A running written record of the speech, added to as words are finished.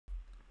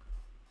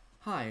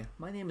Hi,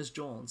 my name is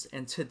Jones,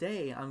 and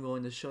today I'm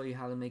going to show you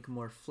how to make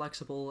more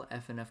flexible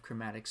FNF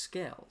chromatic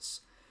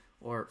scales,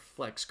 or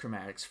Flex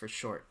Chromatics for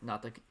short,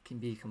 not that can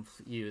be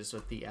confused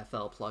with the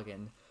FL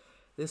plugin.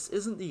 This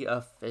isn't the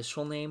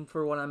official name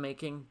for what I'm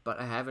making, but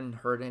I haven't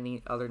heard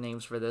any other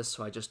names for this,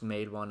 so I just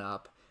made one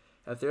up.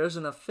 If there is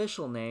an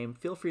official name,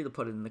 feel free to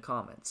put it in the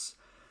comments.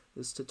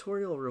 This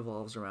tutorial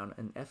revolves around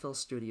an FL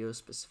Studio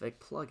specific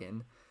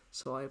plugin,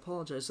 so I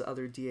apologize to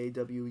other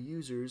DAW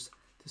users.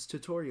 This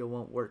tutorial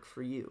won't work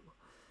for you.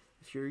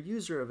 If you're a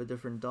user of a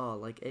different DAW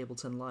like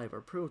Ableton Live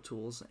or Pro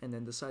Tools and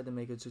then decide to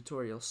make a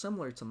tutorial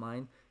similar to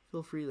mine,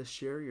 feel free to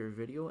share your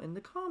video in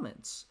the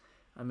comments.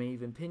 I may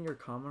even pin your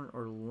comment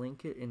or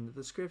link it in the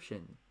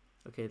description.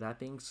 Okay, that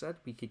being said,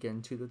 we could get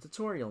into the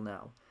tutorial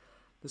now.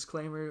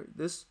 Disclaimer,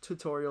 this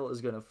tutorial is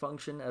going to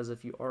function as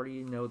if you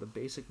already know the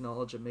basic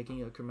knowledge of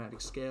making a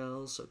chromatic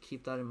scale, so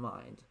keep that in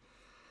mind.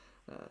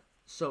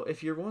 So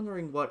if you're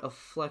wondering what a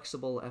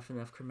flexible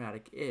FNF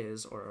chromatic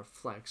is, or a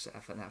flex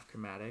FNF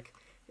chromatic,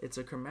 it's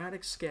a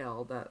chromatic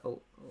scale that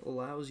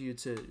allows you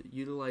to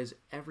utilize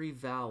every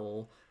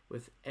vowel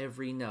with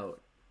every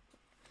note.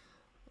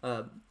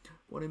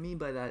 What I mean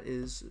by that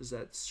is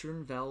that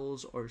certain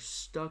vowels are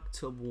stuck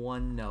to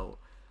one note.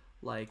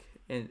 Like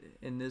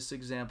in this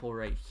example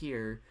right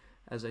here,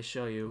 as I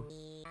show you,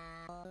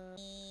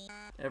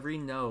 every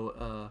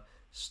note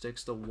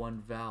sticks to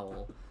one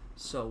vowel.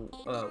 So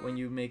when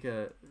you make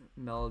a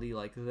melody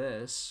like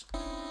this,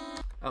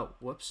 oh,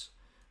 whoops.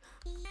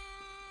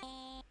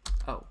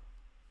 Oh,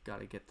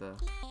 gotta get the...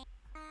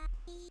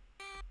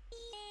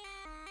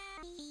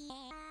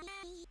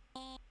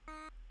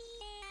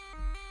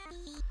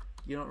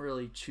 You don't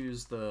really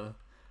choose the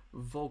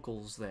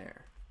vocals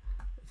there,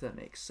 if that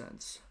makes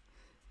sense.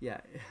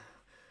 Yeah.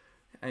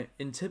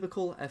 In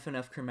typical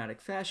FNF chromatic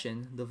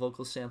fashion, the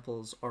vocal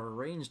samples are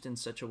arranged in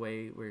such a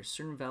way where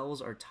certain vowels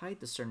are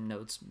tied to certain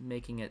notes,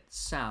 making it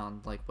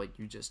sound like what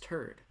you just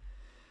heard.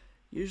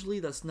 Usually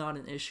that's not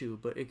an issue,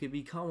 but it could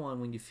become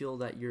one when you feel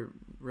that your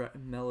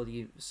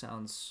melody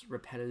sounds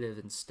repetitive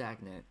and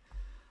stagnant.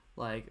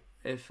 Like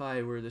if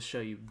I were to show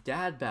you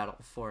Dad Battle,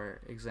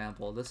 for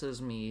example, this is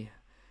me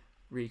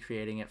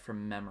recreating it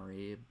from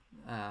memory,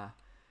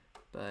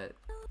 but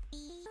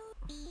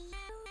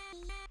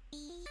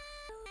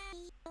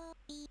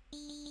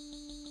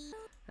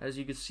as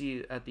you can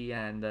see at the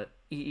end, that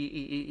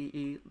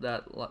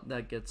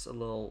that gets a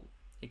little,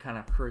 it kind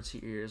of hurts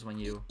your ears when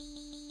you...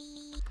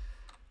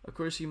 Of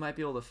course, you might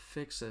be able to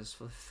fix this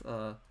with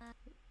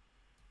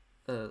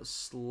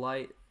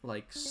slight,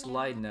 like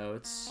slide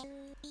notes,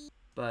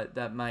 but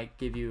that might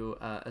give you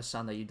a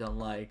sound that you don't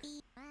like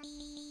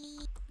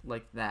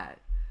that.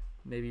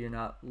 Maybe you're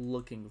not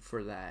looking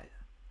for that.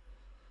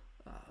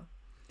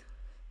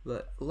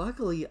 But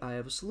luckily, I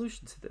have a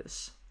solution to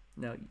this.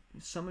 Now,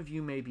 some of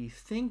you may be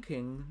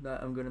thinking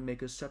that I'm going to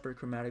make a separate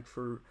chromatic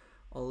for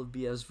all of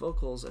BS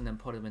vocals and then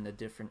put them into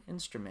different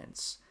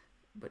instruments.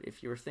 But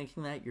if you're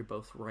thinking that, you're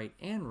both right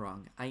and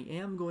wrong. I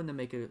am going to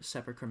make a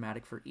separate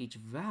chromatic for each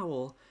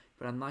vowel,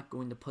 but I'm not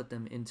going to put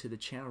them into the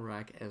channel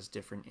rack as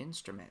different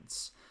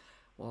instruments.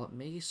 While it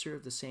may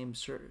serve the same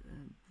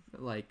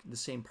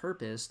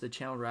purpose, the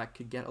channel rack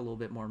could get a little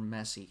bit more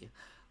messy.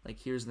 Like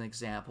here's an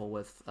example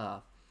with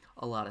a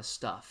lot of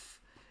stuff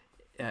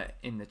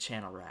in the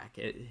channel rack.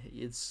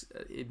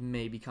 It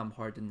may become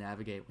hard to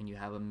navigate when you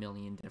have a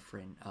million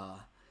different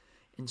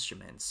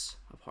instruments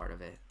a part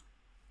of it.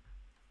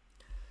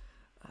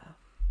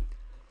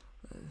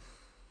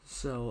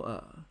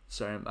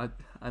 Sorry,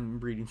 I'm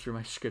reading through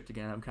my script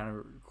again. I'm kind of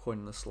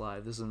recording this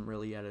live. This isn't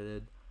really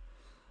edited.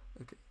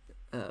 Okay.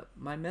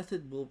 My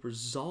method will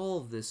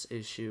resolve this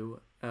issue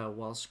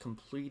whilst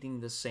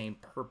completing the same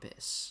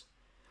purpose.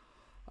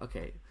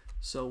 Okay,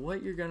 so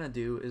what you're gonna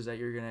do is that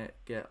you're gonna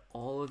get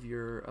all of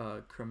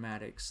your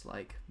chromatics,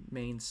 like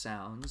main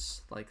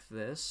sounds, like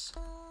this.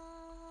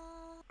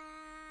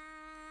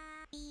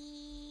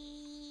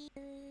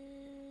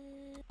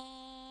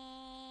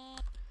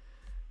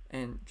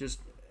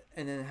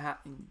 And then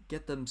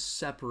get them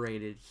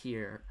separated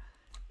here,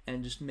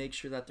 and just make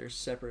sure that they're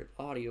separate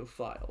audio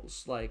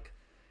files. Like,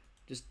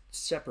 just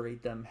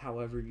separate them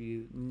however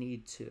you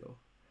need to.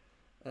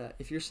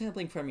 If you're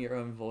sampling from your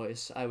own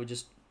voice, I would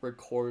just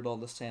record all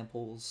the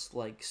samples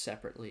like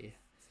separately.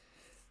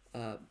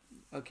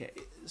 Okay,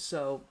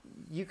 so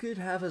you could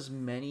have as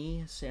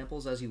many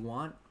samples as you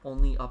want,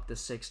 only up to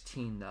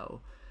 16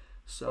 though.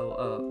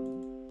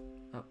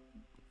 So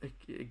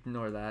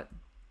ignore that,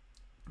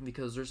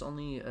 because there's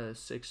only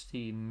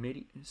 16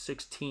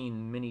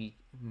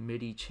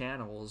 MIDI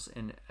channels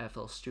in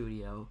FL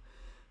Studio,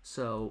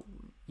 so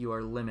you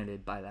are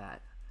limited by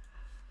that.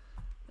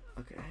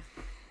 Okay.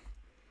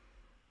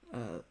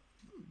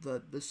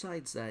 But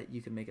besides that,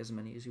 you can make as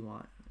many as you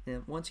want.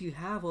 And once you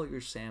have all your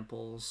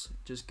samples,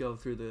 just go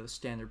through the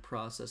standard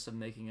process of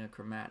making a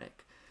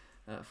chromatic.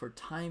 For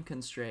time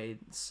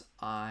constraints,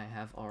 I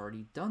have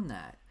already done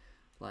that.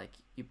 Like,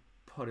 you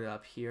put it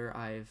up here,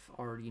 I've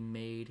already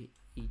made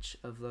each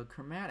of the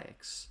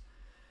chromatics.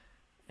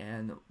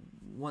 And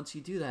once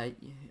you do that,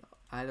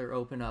 either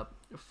open up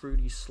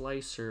Fruity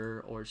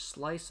Slicer or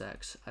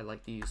SliceX. I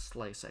like to use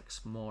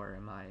SliceX more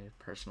in my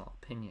personal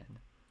opinion.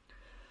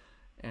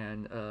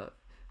 And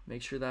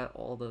make sure that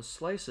all the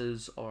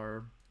slices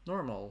are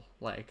normal,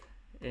 like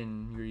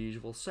in your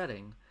usual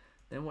setting.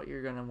 Then what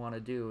you're going to want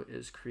to do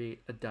is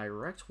create a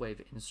direct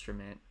wave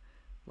instrument,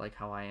 like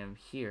how I am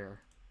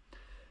here.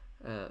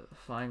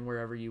 Find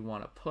wherever you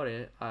want to put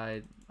it.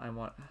 I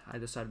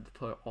decided to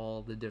put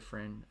all the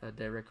different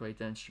direct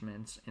wave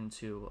instruments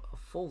into a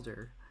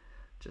folder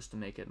just to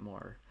make it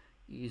more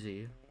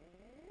easy.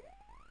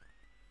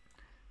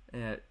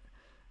 And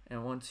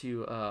once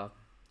you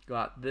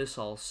got this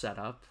all set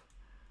up,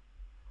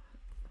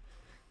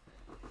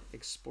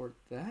 export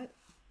that.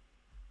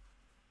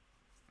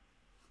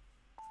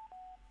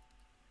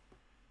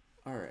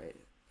 All right,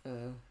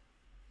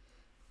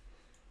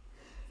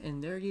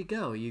 and there you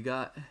go. You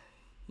got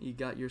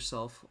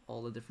yourself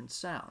all the different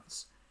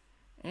sounds.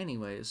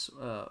 Anyways,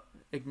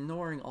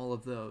 ignoring all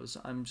of those,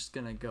 I'm just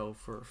gonna go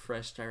for a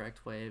fresh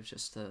direct wave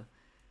just to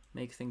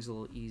make things a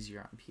little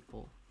easier on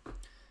people.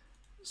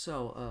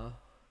 So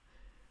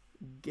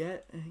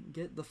get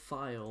the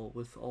file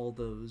with all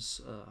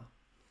those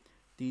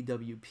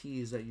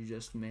DWPs that you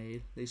just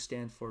made. They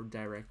stand for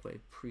direct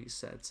wave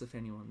presets, if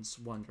anyone's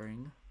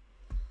wondering.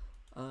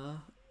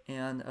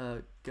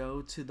 And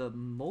go to the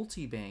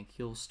multi-bank.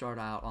 You'll start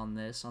out on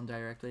this on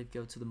direct wave.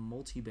 Go to the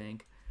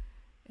multi-bank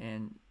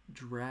and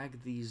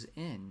drag these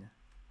in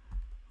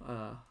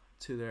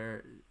to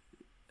their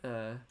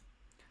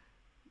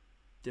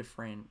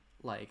different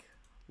like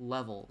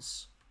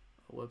levels.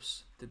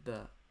 Whoops, did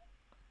the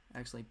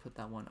accidentally put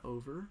that one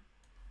over?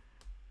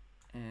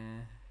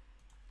 And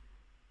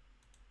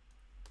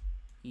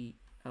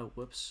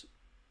whoops.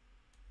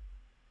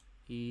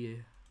 Yeah,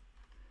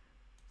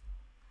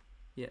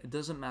 it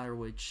doesn't matter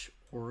which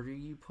order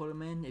you put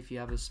them in. If you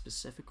have a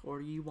specific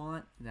order you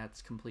want,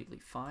 that's completely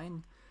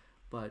fine.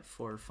 But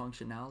for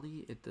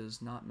functionality, it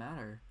does not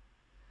matter.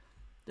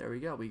 There we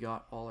go. We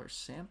got all our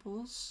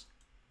samples.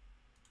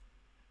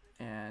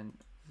 And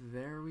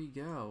there we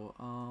go.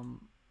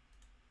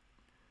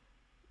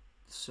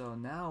 So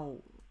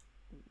now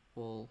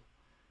we'll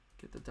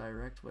get the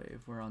direct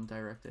wave. We're on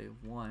direct wave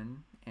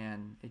 1,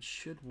 and it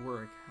should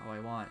work how I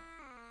want.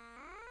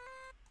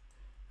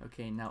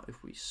 Okay, now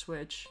if we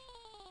switch,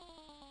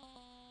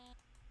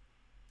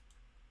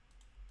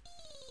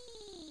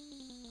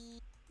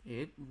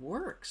 it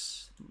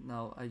works.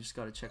 Now I just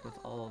gotta check with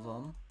all of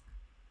them.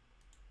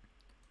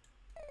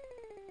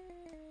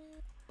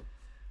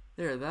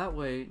 There, that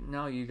way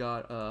now you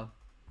got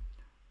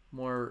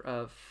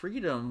more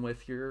freedom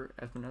with your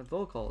FNF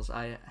vocals.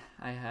 I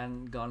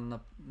hadn't gotten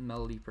a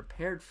melody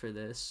prepared for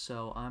this,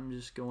 so I'm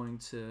just going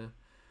to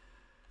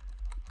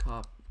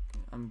cut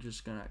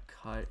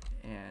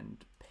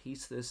and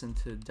paste this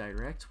into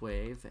direct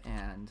wave.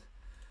 And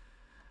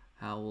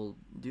how we'll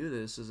do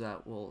this is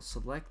that we'll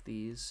select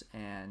these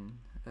and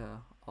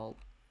Alt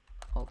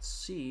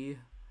C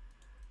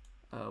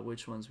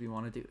which ones we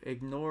want to do.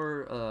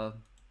 Ignore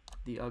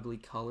the ugly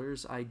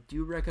colors. I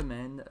do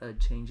recommend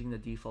changing the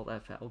default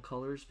FL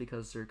colors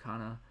because they're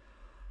kind of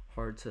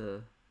hard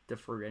to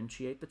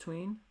differentiate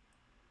between.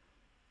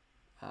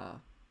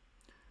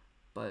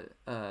 But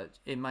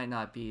it might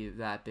not be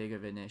that big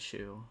of an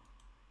issue.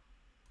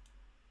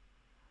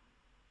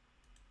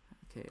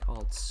 Okay,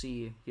 Alt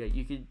C. Yeah,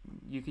 you could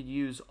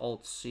use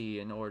Alt C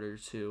in order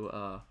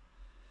to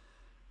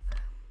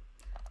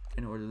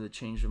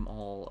change them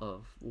all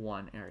of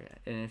one area.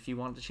 And if you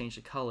want to change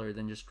the color,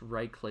 then just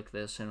right click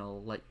this and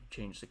it'll let you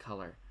change the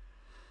color.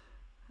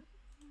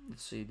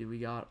 Let's see, do we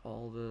got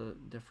all the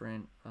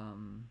different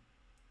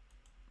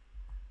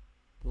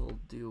we'll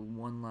do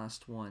one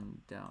last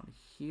one down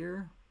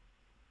here.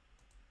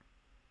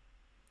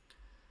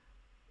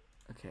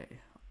 Okay,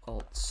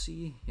 Alt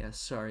C. Yes,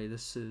 sorry,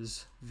 this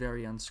is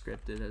very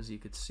unscripted, as you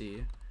could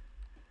see.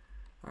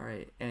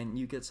 Alright, and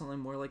you get something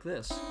more like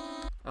this.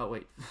 Oh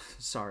wait,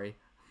 sorry,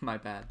 my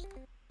bad.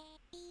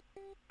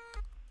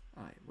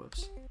 Alright,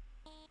 whoops.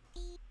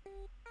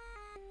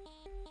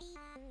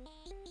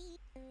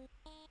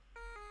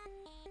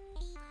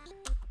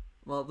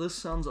 Well, this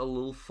sounds a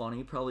little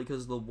funny, probably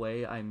because the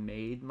way I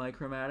made my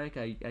chromatic,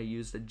 I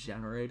used a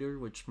generator,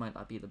 which might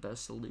not be the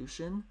best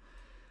solution.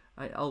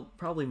 I'll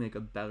probably make a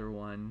better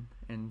one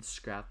and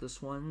scrap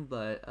this one,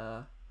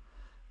 but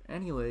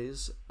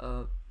anyways,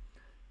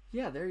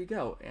 yeah, there you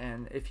go.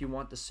 And if you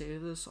want to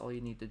save this, all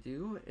you need to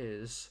do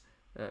is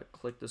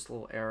click this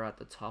little arrow at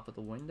the top of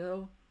the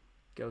window,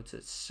 go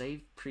to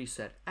Save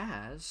Preset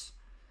As,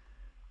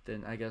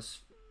 then I guess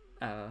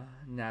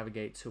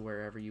navigate to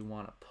wherever you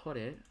want to put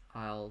it.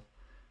 I'll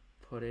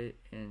put it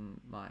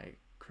in my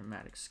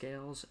chromatic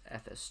scales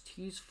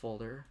FSTs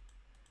folder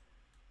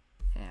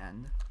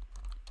and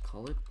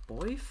call it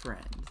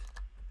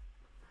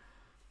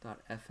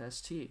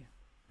boyfriend.fst.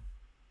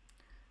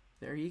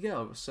 There you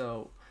go.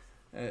 So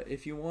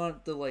if you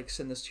want to like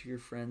send this to your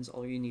friends,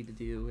 all you need to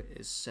do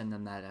is send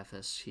them that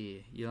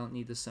FST. You don't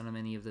need to send them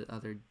any of the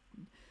other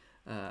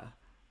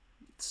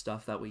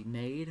stuff that we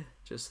made,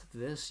 just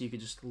this. You could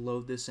just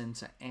load this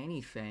into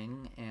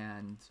anything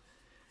and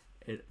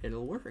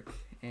it'll work.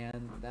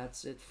 And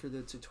that's it for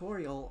the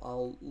tutorial.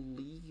 I'll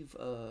leave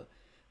a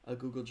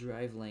Google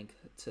Drive link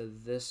to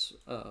this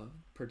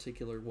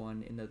particular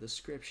one in the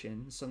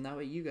description, so that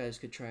way you guys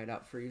could try it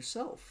out for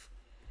yourself.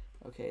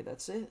 Okay,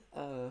 that's it.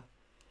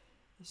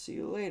 See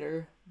you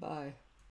later. Bye.